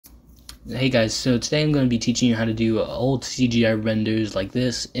Hey guys, so today I'm going to be teaching you how to do old CGI renders like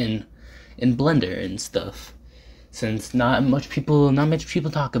this in Blender and stuff. Since not much people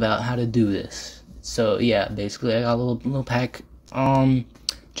talk about how to do this. So yeah, basically I got a little pack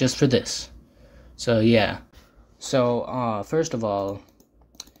just for this. So yeah. So first of all,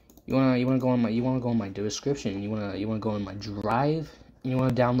 you wanna go on my description. You wanna go on my drive. And you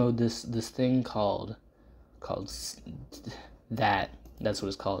wanna download this thing called that's what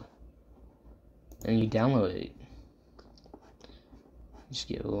it's called. And you download it. Just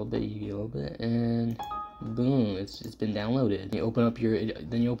get a little bit, and boom, it's been downloaded. You open up your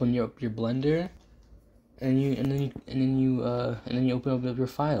Blender, and then you open up your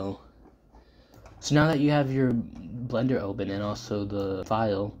file. So now that you have your Blender open and also the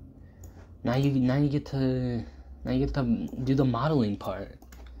file, now you get to do the modeling part.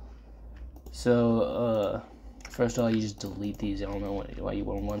 So first of all, you just delete these. I don't know why you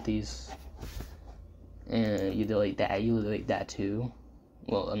won't want these. And you delete that too.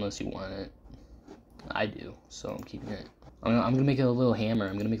 Well, unless you want it. I do, so I'm keeping it. I'm gonna make a little hammer.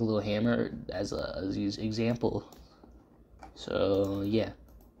 I'm gonna make a little hammer as an example. So yeah,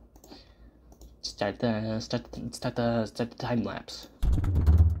 start the time lapse.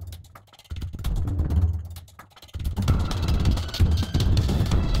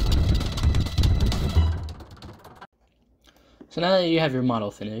 So now that you have your model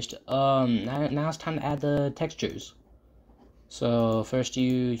finished, now it's time to add the textures. So first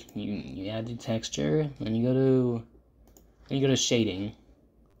you add the texture, then you go to shading.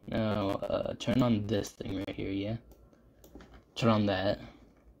 Now turn on this thing right here, yeah. Turn on that.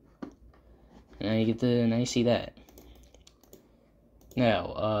 And now you see that.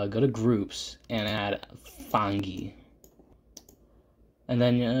 Now go to groups and add fungi. And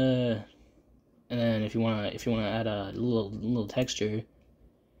then if you wanna add a little texture,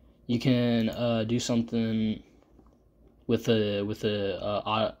 you can do something with the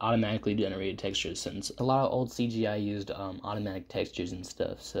automatically generated textures, since a lot of old CGI used automatic textures and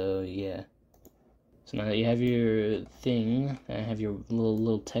stuff. So yeah. So now that you have your thing, and have your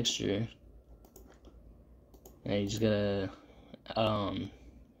little texture, and you just gotta I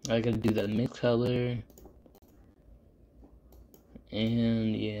gotta do the mix color,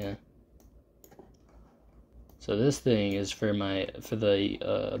 and yeah. So this thing is for my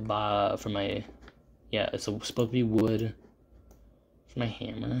yeah, it's supposed to be wood for my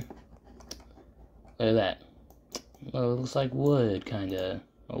hammer. Look at that. Well, it looks like wood, kinda,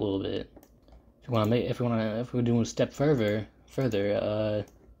 a little bit. If we're doing a step further,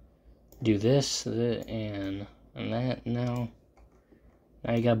 do this, and that. Now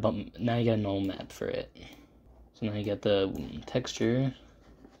you got a null map for it. So now you got the texture.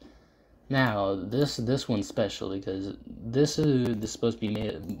 Now this one's special because this is supposed to be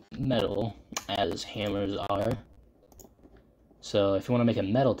made of metal, as hammers are. So if you want to make a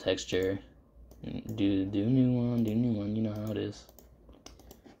metal texture, do new one, you know how it is.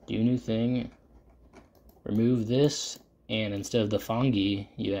 Do new thing, remove this, and instead of the fungi,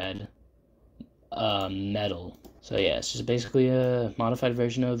 you add metal. So yeah, it's just basically a modified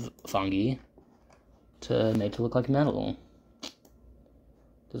version of fungi to make it look like metal.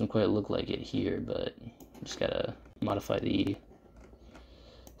 Doesn't quite look like it here, but just gotta modify the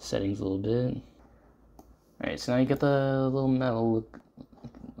settings a little bit. Alright, so now you got the little metal look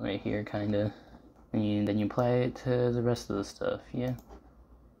right here, kinda. And then you apply it to the rest of the stuff, yeah.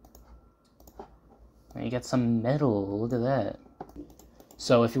 Now you got some metal, look at that.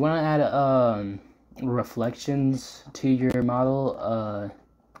 So if you want to add reflections to your model,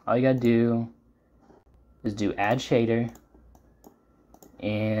 all you gotta do is do add shader,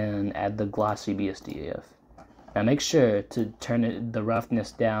 and add the glossy BSDF. Now make sure to turn the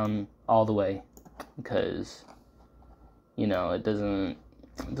roughness down all the way, because you know it doesn't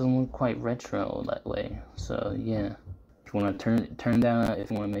look quite retro that way. So yeah, if you want to turn down,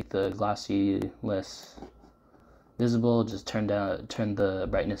 if you want to make the glossy less visible, just turn the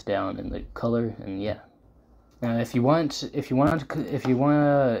brightness down and the color, and yeah. Now, if you don't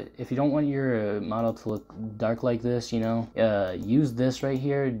want your model to look dark like this, you know, use this right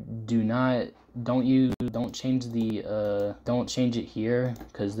here. Don't change it here,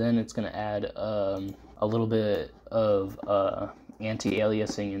 because then it's gonna add a little bit of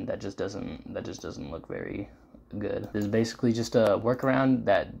anti-aliasing, and that just doesn't look very good. This is basically just a workaround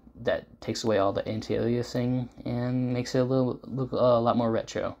that takes away all the anti-aliasing and makes it look a lot more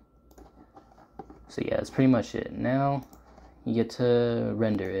retro. So yeah, that's pretty much it. Now you get to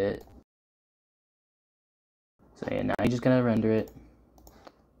render it. So yeah, now you're just gonna render it,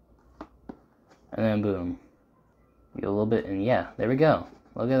 and then boom, you get a little bit, and yeah, there we go.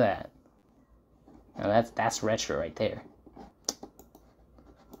 Look at that. Now that's retro right there.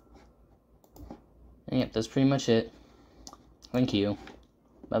 And yep, that's pretty much it. Thank you.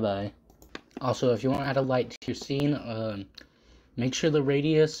 Bye-bye. Also, if you want to add a light to your scene, make sure the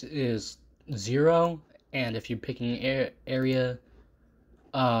radius is 0, and if you're picking area,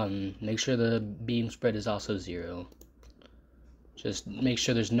 make sure the beam spread is also 0. Just make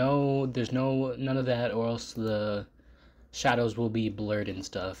sure there's none of that, or else the shadows will be blurred and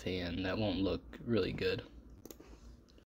stuff, and that won't look really good.